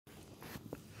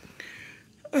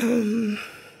I don't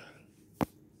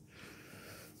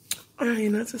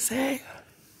even know what to say.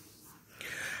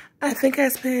 I think I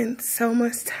spent so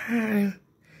much time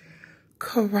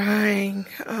crying,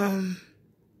 and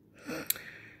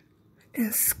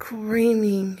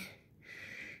screaming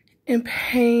in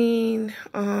pain,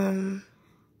 I'm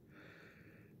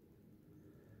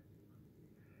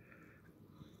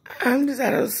just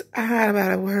out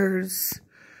of words.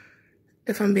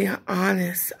 If I'm being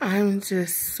honest, I'm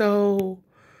just so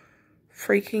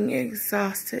freaking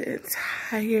exhausted and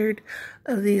tired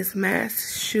of these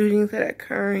mass shootings that are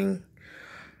occurring.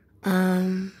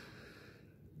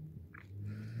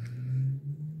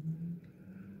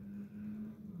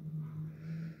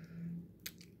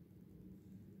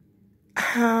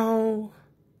 How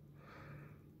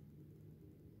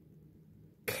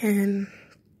can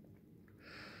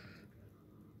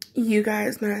you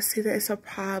guys not see that it's a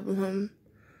problem?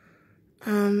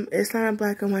 It's not a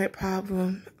black and white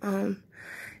problem.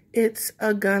 It's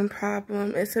a gun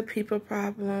problem. It's a people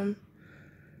problem.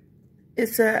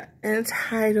 It's an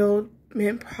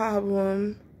entitlement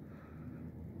problem.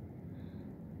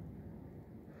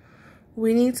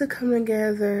 We need to come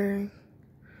together.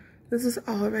 This is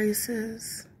all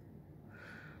races.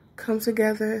 Come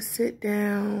together, sit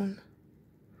down.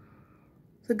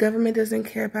 The government doesn't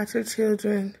care about your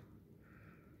children.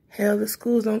 Hell, the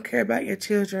schools don't care about your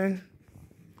children.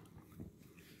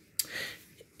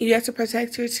 You have to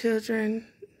protect your children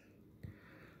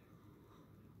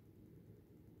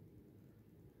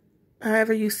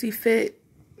however you see fit.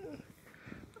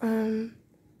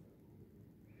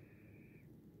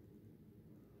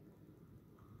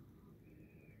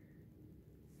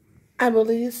 I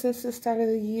believe since the start of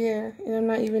the year, and I'm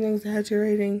not even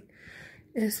exaggerating,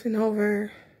 it's been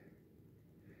over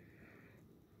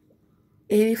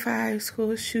 85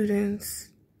 school shootings.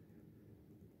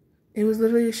 It was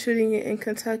literally a shooting in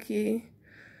Kentucky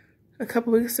a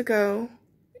couple weeks ago.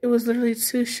 It was literally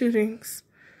 2 shootings.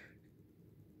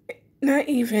 Not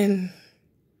even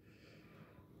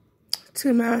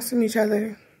 2 miles from each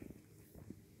other.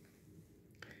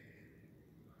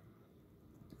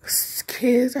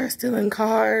 Kids are stealing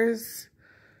cars,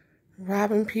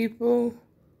 robbing people.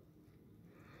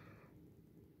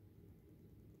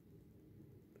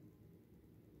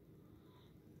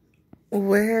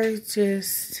 We're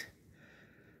just...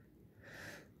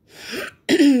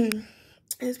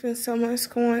 There's been so much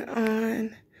going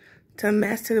on.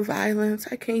 Domestic violence.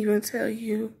 I can't even tell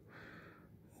you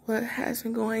what has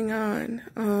been going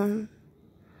on.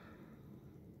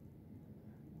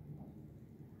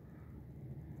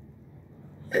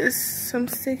 There's some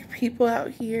sick people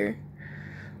out here.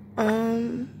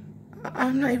 I'm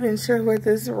not even sure where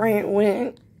this rant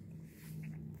went.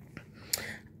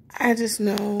 I just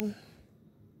know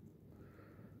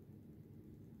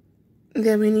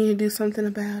that we need to do something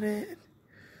about it.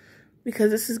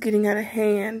 Because this is getting out of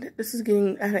hand. This is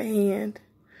getting out of hand.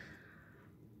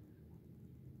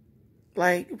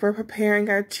 Like, we're preparing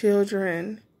our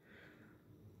children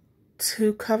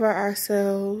to cover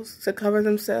ourselves, to cover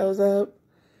themselves up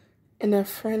in a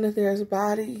friend of theirs'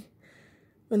 body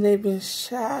when they've been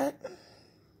shot.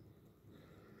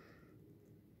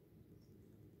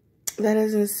 That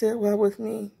doesn't sit well with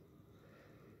me.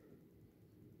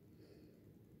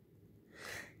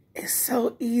 It's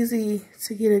so easy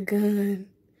to get a gun.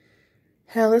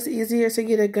 Hell, it's easier to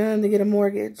get a gun than get a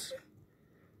mortgage.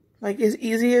 Like, it's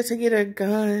easier to get a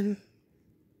gun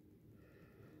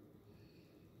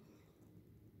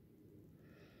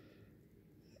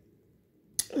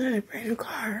than a brand new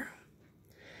car.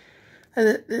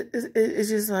 It's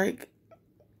just like,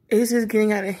 it's just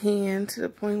getting out of hand to the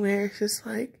point where it's just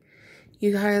like,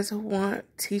 you guys want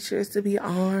teachers to be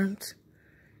armed.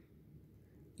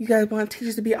 You guys want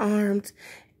teachers to be armed,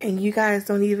 and you guys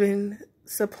don't even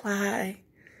supply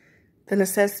the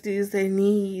necessities they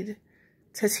need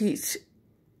to teach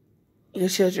your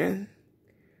children.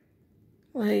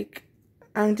 Like,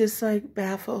 I'm just like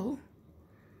baffled.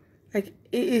 Like,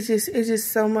 it's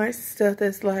just so much stuff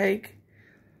that's like,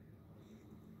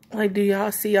 do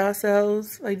y'all see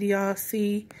yourselves? Like, do y'all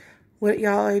see what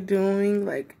y'all are doing?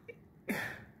 Like,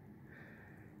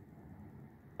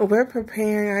 we're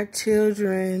preparing our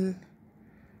children.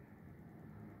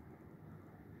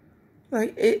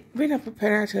 Like, we're not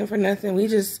preparing our children for nothing. We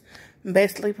just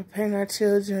basically preparing our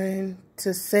children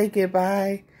to say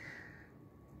goodbye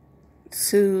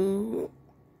to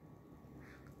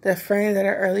their friends at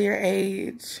an earlier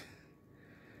age.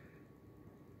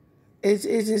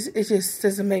 It just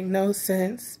doesn't make no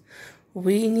sense.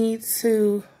 We need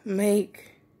to make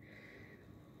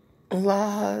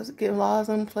laws, get laws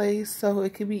in place so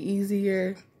it could be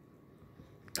easier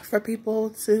for people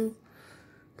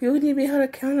need to be held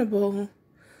accountable.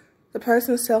 The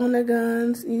person selling the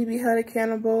guns need to be held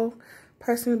accountable.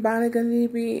 Person buying the gun need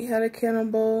to be held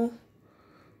accountable.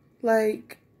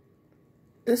 Like,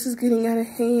 this is getting out of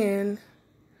hand.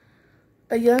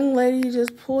 A young lady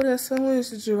just pulled in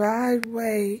someone's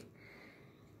driveway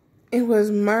and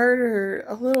was murdered.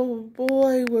 A little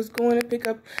boy was going to pick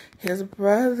up his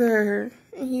brother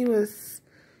and he was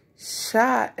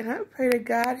shot. And I pray to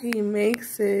God he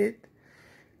makes it.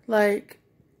 Like,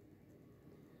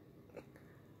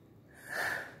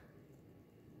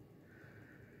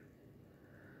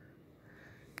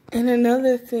 and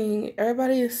another thing,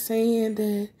 everybody is saying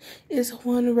that it's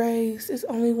one race. It's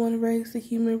only one race, the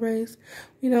human race.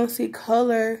 We don't see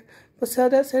color. But tell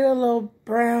that little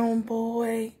brown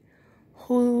boy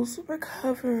who's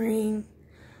recovering,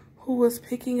 who was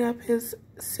picking up his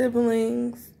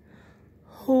siblings,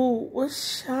 who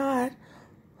was shot,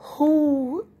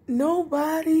 who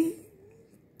nobody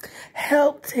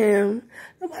helped him.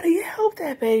 Nobody helped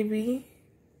that baby.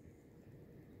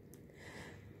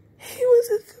 He was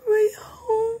in 3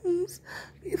 homes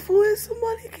before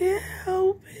somebody could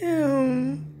help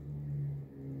him.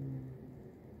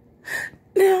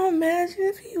 Now imagine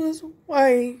if he was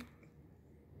white.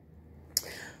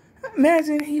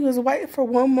 Imagine he was white for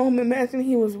one moment. Imagine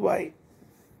he was white.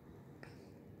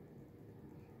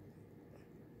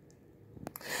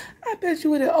 I bet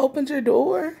you would have opened your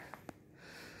door.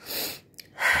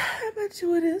 I bet you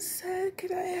would have said,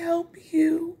 "Can I help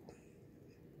you?"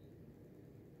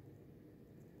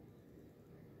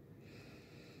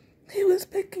 He was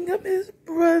picking up his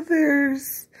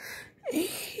brothers.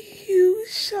 You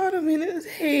shot him in his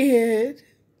head.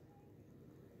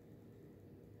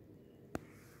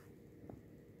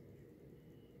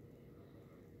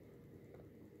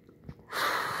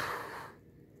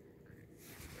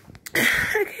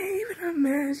 I can't even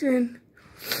imagine.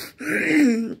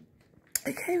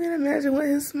 I can't even imagine what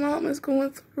his mom is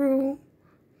going through.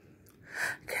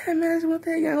 I can't imagine what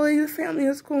that young lady's family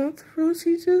is going through.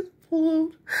 She just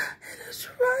pulled in the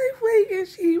driveway and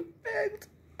she backed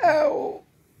out.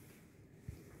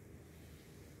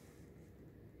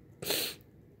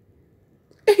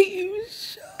 And you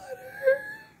shot her.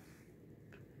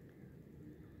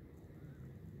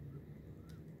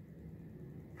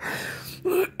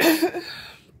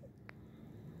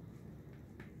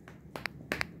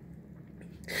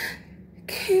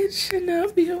 Kids should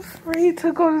not be afraid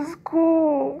to go to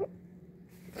school.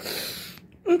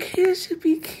 Kids should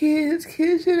be kids.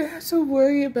 Kids shouldn't have to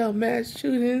worry about mass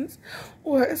shootings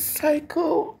or a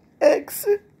psycho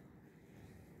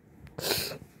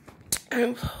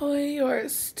employee or a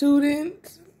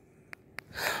student.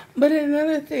 But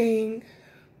another thing,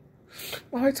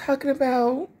 while we're talking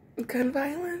about gun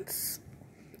violence,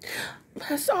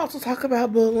 let's also talk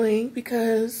about bullying,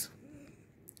 because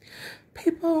I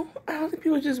don't think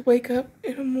people just wake up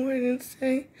in the morning and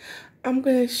say, "I'm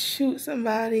going to shoot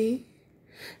somebody."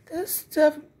 That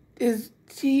stuff is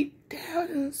deep down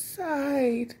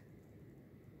inside.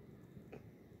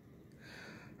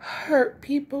 Hurt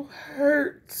people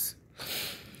hurts.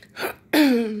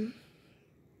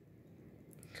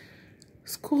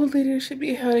 School leaders should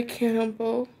be held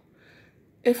accountable.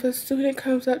 If a student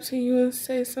comes up to you and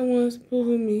says, "Someone's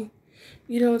bullying me,"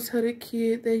 you don't tell the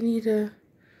kid they need to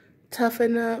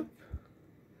toughen up.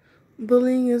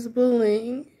 Bullying is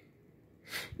bullying.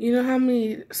 You know how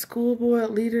many school board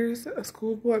leaders,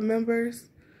 school board members,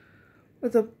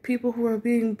 with the people who are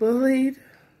being bullied?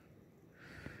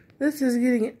 This is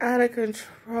getting out of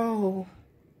control.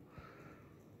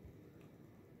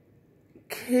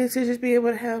 Kids should just be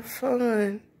able to have fun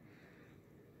and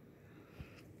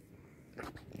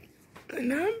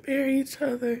not bury each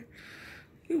other.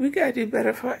 We gotta do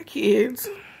better for our kids.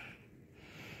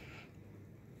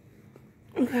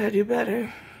 We gotta do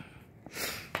better.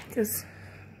 Because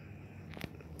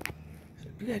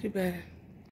we gotta do better.